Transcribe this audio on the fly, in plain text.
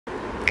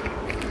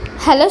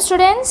Hello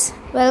students,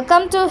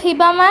 welcome to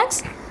Hiba Max.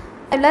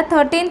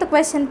 13th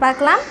question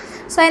பார்க்கலாம்.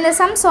 So இந்த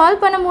sum solve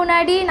பண்ண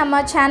முன்னாடி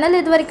நம்ம சேனல்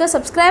இதுவரைக்கும்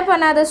subscribe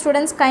பண்ணாத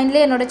students kindly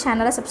என்னோட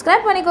சேனலை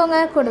subscribe பண்ணிக்கோங்க.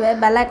 கூடவே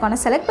bell icon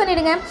select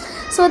பண்ணிடுங்க.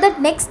 So that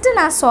next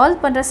நான் solve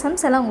பண்ற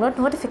sums எல்லாம் உங்களோட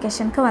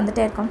notificationக்கு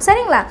வந்துட்டே இருக்கும்.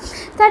 சரிங்களா?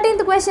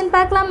 13th question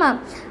பார்க்கலாமா?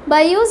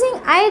 By using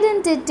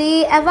identity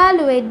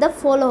evaluate the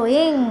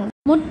following.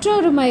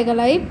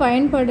 முற்றொருமைகளை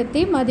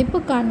பயன்படுத்தி மதிப்பு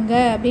காண்க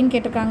அப்படின்னு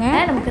கேட்டிருக்காங்க.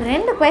 நமக்கு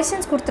ரெண்டு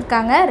questions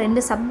கொடுத்துருக்காங்க,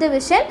 ரெண்டு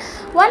subdivision,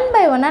 one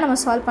by one நம்ம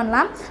சால்வ்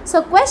பண்ணலாம். ஸோ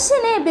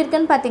கொஸ்டினே எப்படி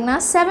இருக்குன்னு பார்த்தீங்கன்னா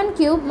 7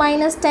 cube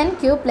minus 10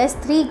 cube plus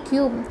 3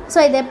 cube. So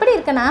இது எப்படி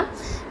இருக்குன்னா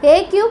a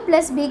cube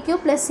plus b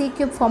cube plus c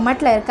cube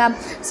ஃபார்மேட்டில் இருக்கா.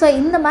 ஸோ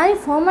இந்த மாதிரி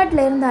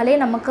ஃபார்மேட்டில் இருந்தாலே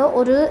நமக்கு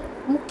ஒரு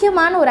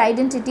முக்கியமான ஒரு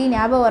ஐடென்டிட்டி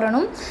ஞாபகம்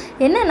வரணும்.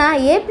 என்னென்னா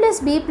a plus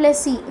b plus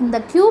c இந்த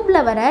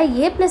க்யூப்பில் வர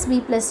a plus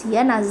b plus c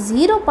நான்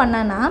 0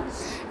 பண்ணேன்னா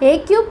a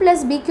cube plus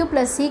b cube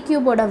plus c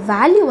cubeோட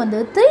value வந்து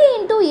 3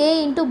 into a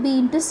into b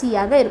into c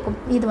ஆக இருக்கும்.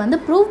 இது வந்து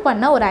ப்ரூவ்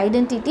பண்ண ஒரு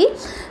ஐடென்டிட்டி.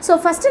 ஸோ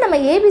ஃபஸ்ட்டு நம்ம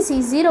abc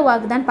 0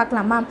 ஆகுதான்னு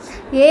பார்க்கலாமா.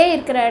 a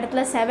இருக்கிற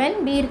இடத்துல 7,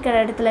 b இருக்கிற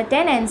இடத்துல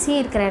 10 and c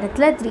இருக்கிற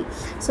இடத்துல 3.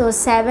 ஸோ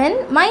 7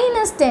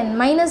 minus 10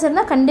 மைனஸ்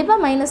இருந்தால் கண்டிப்பாக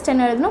minus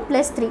 10 எழுதணும்,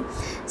 plus 3.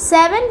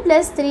 7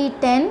 plus 3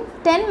 10,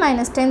 10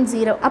 minus 10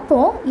 0.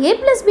 அப்போது a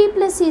plus b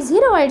plus c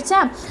 0 ஆயிடுச்சா.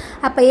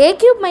 அப்போ a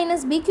cube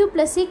minus b cube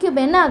plus c cube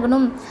என்ன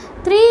ஆகணும்,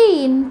 3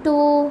 into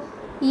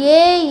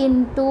a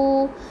into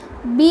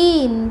b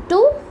into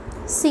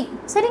c.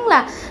 சரிங்களா?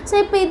 ஸோ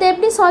இப்போ இதை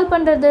எப்படி சால்வ்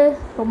பண்ணுறது,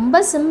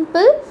 ரொம்ப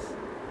simple.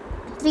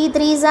 3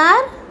 3s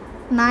are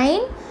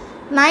 9,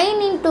 9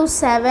 into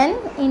 7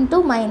 into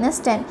minus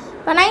 10.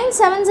 இப்போ 9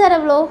 7s are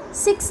எவ்வளோ,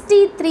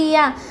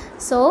 63.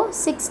 ஸோ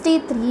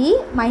 63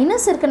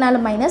 மைனஸ் இருக்கனால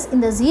மைனஸ்,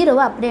 இந்த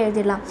 0வை அப்படியே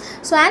எழுதிடலாம்.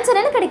 ஸோ ஆன்சர்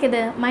என்ன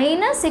கிடைக்குது,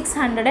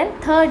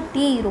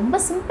 -630. ரொம்ப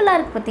சிம்பிளாக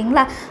இருக்குது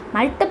பார்த்தீங்களா.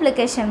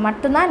 மல்டிப்ளிகேஷன்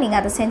மட்டும்தான், நீங்கள்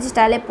அதை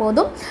செஞ்சுட்டாலே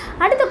போதும்.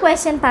 அடுத்த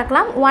கொஸ்டின்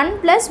பார்க்கலாம். 1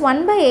 +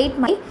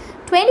 1/8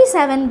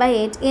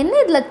 27/8. என்ன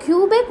இதில்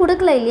க்யூபே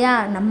கொடுக்கல இல்லையா,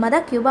 நம்ம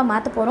தான் க்யூபாக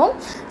மாற்ற போகிறோம்.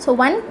 ஸோ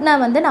 1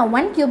 வந்து நான்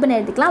 1 க்யூப்னு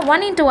எழுதிக்கலாம்.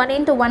 1 into 1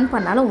 into 1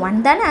 பண்ணாலும்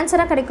 1 தானே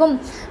ஆன்சராக கிடைக்கும்.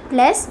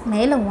 ப்ளஸ்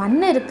மேலே 1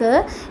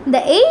 இருக்குது. இந்த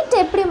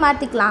 8 எப்படி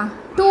மாற்றிக்கலாம்,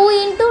 2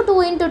 into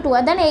 2 into 2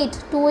 அதான் 8.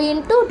 2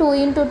 into 2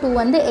 into 2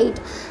 வந்து 8.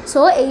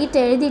 ஸோ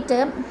 8 எழுதிட்டு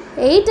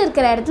 8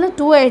 இருக்கிற இடத்துல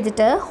 2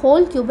 எழுதிட்டு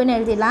ஹோல் க்யூப்னு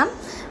எழுதிடலாம்.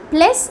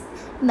 ப்ளஸ்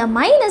இந்த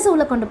மைனஸ்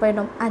உள்ள கொண்டு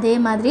போயிடும். அதே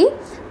மாதிரி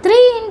 3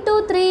 into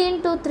 3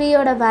 into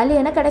 3யோட வேல்யூ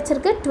என்ன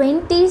கிடச்சிருக்கு,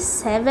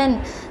 27.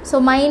 ஸோ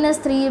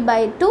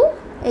 -3/2,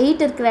 8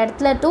 இருக்கிற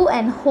இடத்துல 2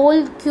 அண்ட்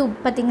ஹோல் க்யூப்.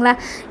 பார்த்தீங்களா,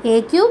 a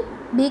cube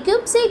b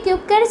cube c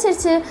cube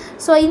கிடச்சிருச்சு.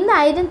 ஸோ இந்த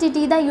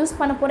ஐடென்டிட்டி தான் யூஸ்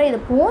பண்ண போகிறேன். இது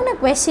போன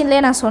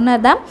கொஸ்டின்லேயே நான்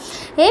சொன்னது தான்.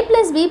 a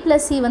plus b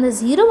plus c வந்து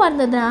 0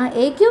 இருந்ததுன்னா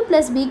a cube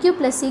plus b cube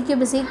plus c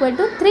cube is equal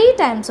to 3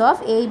 times of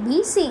a b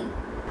c.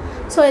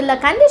 So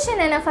இதில்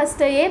கண்டிஷன் என்ன,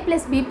 first a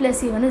plus b plus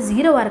c வந்து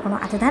 0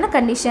 இருக்கணும், அதுதானே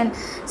condition.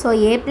 So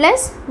a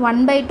plus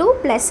 1/2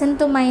 plus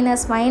into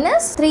minus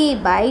minus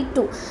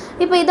 3/2.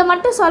 இப்போ இதை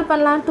மட்டும் solve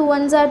பண்ணலாம். 2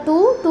 1s are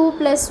 2, 2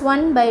 plus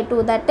 1/2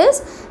 that is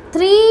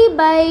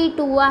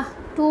 3/2.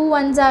 2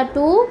 1s are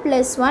 2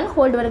 plus 1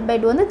 whole divided by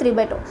 2 வந்து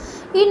 3/2.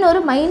 இன்னொரு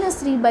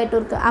 -3/2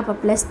 இருக்குது. அப்போ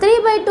ப்ளஸ்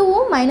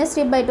 3/2வும்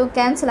 -3/2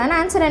 கேன்சல் ஆனால்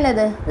ஆன்சர்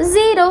என்னது,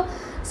 0.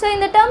 ஸோ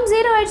இந்த டேர்ம்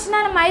 0 ஆயிடுச்சுன்னா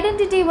நம்ம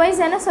ஐடென்டிட்டி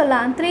வைஸ் என்ன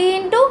சொல்லலாம், 3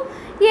 into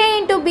a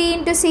into b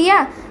into c.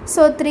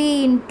 So 3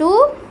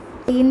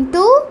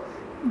 into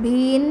b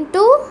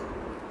into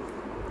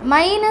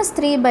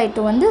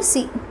 -3/2 வந்து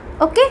c.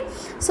 ஓகே.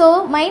 ஸோ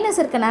மைனஸ்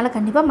இருக்கனால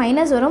கண்டிப்பாக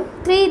மைனஸ் வரும்.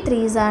 3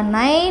 3s are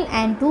 9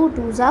 and 2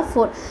 2s are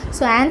 4.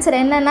 So answer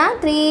என்னன்னா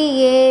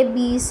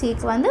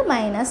 3abcக்கு வந்து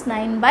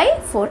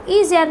 -9/4.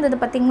 ஈஸியாக இருந்தது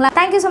பார்த்தீங்களா.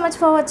 தேங்க்யூ ஸோ மச்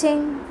ஃபார்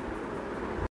வாட்சிங்.